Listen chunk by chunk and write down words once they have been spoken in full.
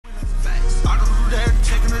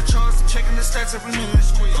the stats every minute.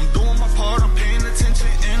 I'm doing my part, I'm paying attention,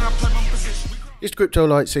 and I play my position. It's Crypto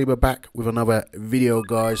Lightsaber back with another video,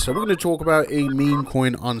 guys. So we're going to talk about a meme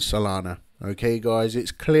coin on Solana. Okay, guys,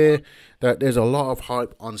 it's clear that there's a lot of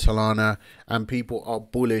hype on Solana and people are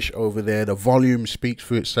bullish over there. The volume speaks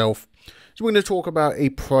for itself. So we're going to talk about a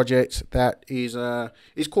project that is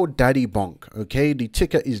it's called DBONK. Okay, the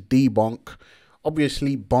ticker is DBONK.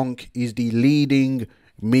 Obviously, Bonk is the leading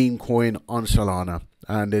meme coin on Solana,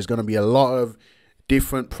 and there's going to be a lot of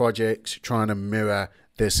different projects trying to mirror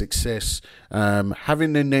their success.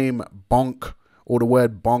 Having the name Bonk or the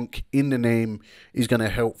word Bonk in the name is going to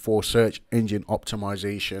help for search engine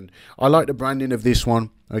optimization. I like the branding of this one,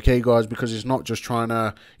 okay, guys, because it's not just trying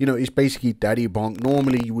to, you know, it's basically Daddy Bonk.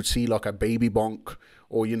 Normally you would see like a baby Bonk,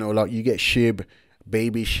 or, you know, like you get Shib,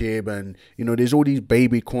 baby Shib, and, you know, there's all these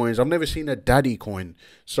baby coins. I've never seen a daddy coin.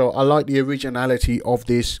 So I like the originality of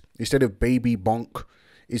this. Instead of baby Bonk,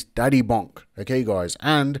 it's Daddy Bonk, okay, guys,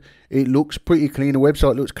 and it looks pretty clean. The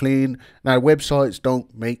website looks clean. Now, websites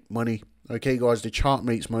don't make money, okay, guys. The chart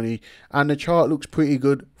makes money, and the chart looks pretty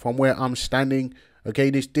good from where I'm standing.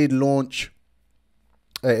 Okay, this did launch.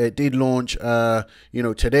 It did launch, you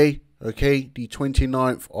know, today. Okay, the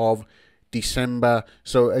 29th of December.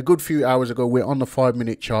 So a good few hours ago. We're on the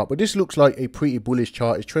 5-minute chart, but this looks like a pretty bullish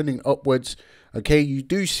chart. It's trending upwards. Okay, you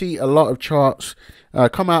do see a lot of charts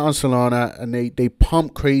come out on Solana, and they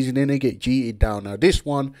pump crazy, then they get jeted down. Now this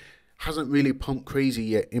one hasn't really pumped crazy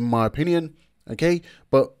yet, in my opinion. Okay,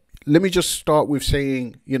 but let me just start with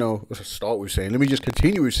saying, you know, let me just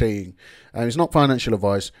continue with saying, it's not financial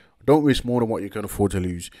advice. Don't risk more than what you can afford to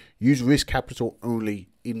lose. Use risk capital only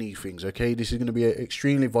in these things, okay? This is going to be an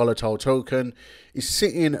extremely volatile token. It's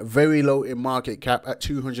sitting very low in market cap at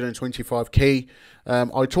 225k.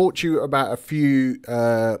 I talked to you about a few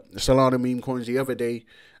Solana meme coins the other day.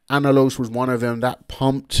 Analos was one of them that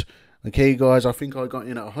pumped. Okay, guys, I think I got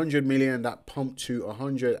in at 100 million. That pumped to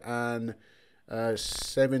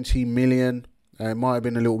 170 million. It might have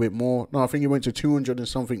been a little bit more. No, I think it went to 200 and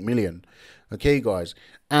something million. Okay, guys,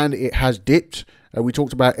 and it has dipped. We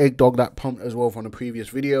talked about Eggdog that pumped as well from the previous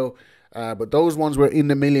video, but those ones were in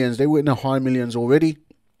the millions. They were in the high millions already.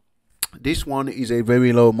 This one is a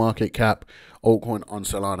very low market cap altcoin on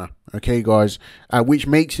Solana. Okay, guys, which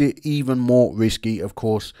makes it even more risky, of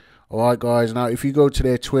course. All right, guys. Now, if you go to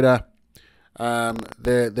their Twitter,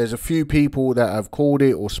 there's a few people that have called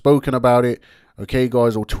it or spoken about it. Okay,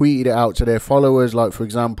 guys, or tweeted it out to their followers. Like, for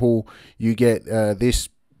example, you get this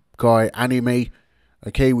guy Anime,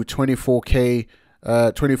 okay, with 24k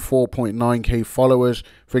 24.9k followers,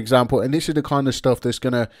 for example, and this is the kind of stuff that's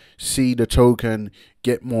gonna see the token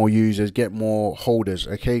get more users, get more holders.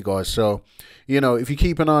 Okay, guys, so, you know, if you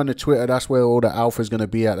keep an eye on the Twitter, that's where all the alpha is going to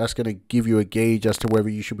be at. That's going to give you a gauge as to whether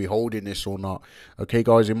you should be holding this or not. Okay,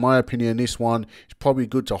 guys, in my opinion, this one is probably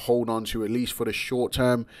good to hold on to, at least for the short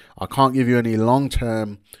term. I can't give you any long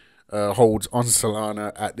term holds on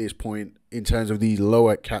Solana at this point in terms of these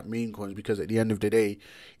lower cap meme coins, because at the end of the day,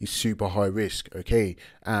 it's super high risk. Okay,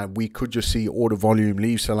 and we could just see all the volume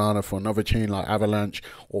leave Solana for another chain like Avalanche,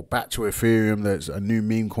 or back to Ethereum. There's a new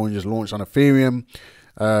meme coin just launched on Ethereum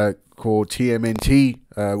called TMNT,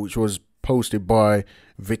 which was posted by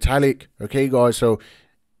Vitalik. Okay, guys, so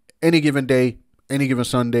any given day, any given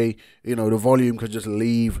Sunday, you know, the volume could just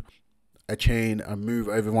leave a chain and move.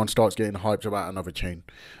 Everyone starts getting hyped about another chain.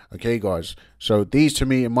 Okay, guys, so these, to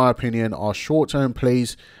me, in my opinion, are short-term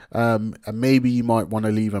plays, and maybe you might want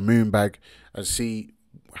to leave a moon bag and see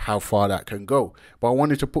how far that can go. But I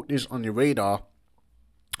wanted to put this on your radar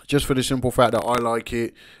just for the simple fact that I like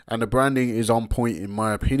it, and the branding is on point in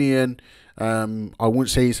my opinion. I wouldn't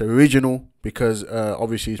say it's original, because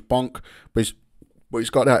obviously it's Bonk, but it's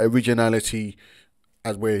got that originality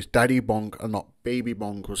as where it's Daddy Bonk and not Baby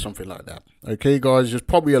Bonk or something like that. Okay, guys, there's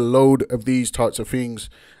probably a load of these types of things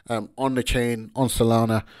on the chain, on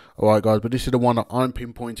Solana. All right, guys, but this is the one that I'm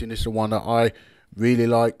pinpointing. This is the one that I really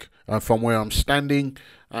like from where I'm standing,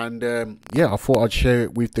 and yeah, I thought I'd share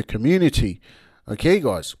it with the community. Okay,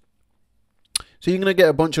 guys, so you're going to get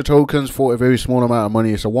a bunch of tokens for a very small amount of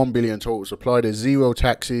money. It's a 1 billion total supply. There's 0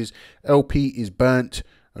 taxes. LP is burnt.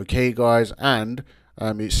 Okay, guys, and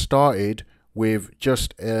it started with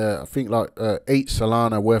just I think like 8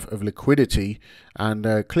 Solana worth of liquidity, and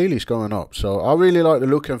clearly it's going up. So I really like the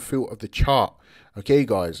look and feel of the chart. Okay,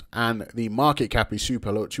 guys, and the market cap is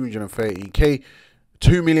super low, 213k.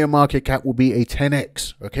 2 million market cap will be a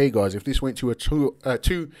 10x. Okay, guys, if this went to a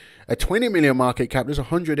 20 million market cap, there's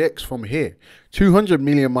 100x from here. 200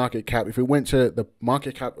 million market cap, if it went to the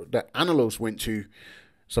market cap that Analos went to,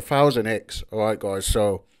 it's 1000x. All right, guys,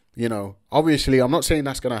 so, you know, obviously I'm not saying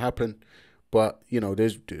that's going to happen, but you know,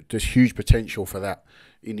 there's huge potential for that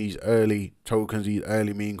in these early tokens, these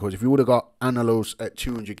early meme coins. If you would have got Analos at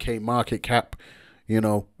 200k market cap, you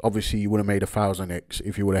know, obviously you would have made 1000x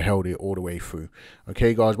if you would have held it all the way through.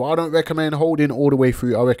 Okay, guys, but I don't recommend holding all the way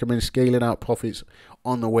through. I recommend scaling out profits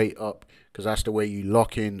on the way up, because that's the way you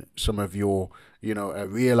lock in some of your, you know,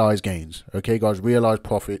 realized gains. Okay, guys, realized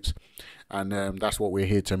profits, and that's what we're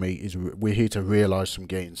here to make. Is we're here to realize some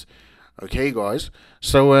gains. Okay, guys,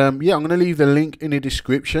 so yeah, I'm going to leave the link in the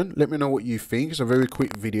description. Let me know what you think. It's a very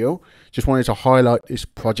quick video. Just wanted to highlight this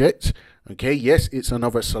project. Okay, yes, it's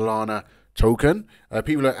another Solana token.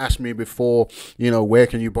 People have asked me before, you know, where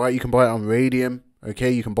can you buy it? You can buy it on Radium.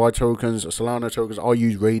 Okay, you can buy tokens, Solana tokens. I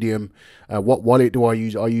use Radium. What wallet do I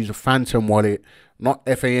use? I use a Phantom wallet, not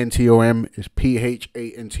Phantom. It's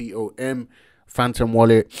Phantom. Phantom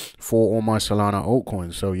wallet for all my Solana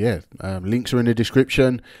altcoins. So yeah, links are in the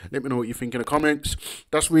description. Let me know what you think in the comments.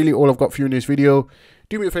 That's really all I've got for you in this video.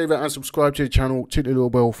 Do me a favor and subscribe to the channel, tick the little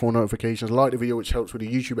bell for notifications, like the video, which helps with the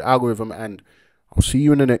YouTube algorithm, and I'll see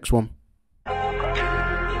you in the next one.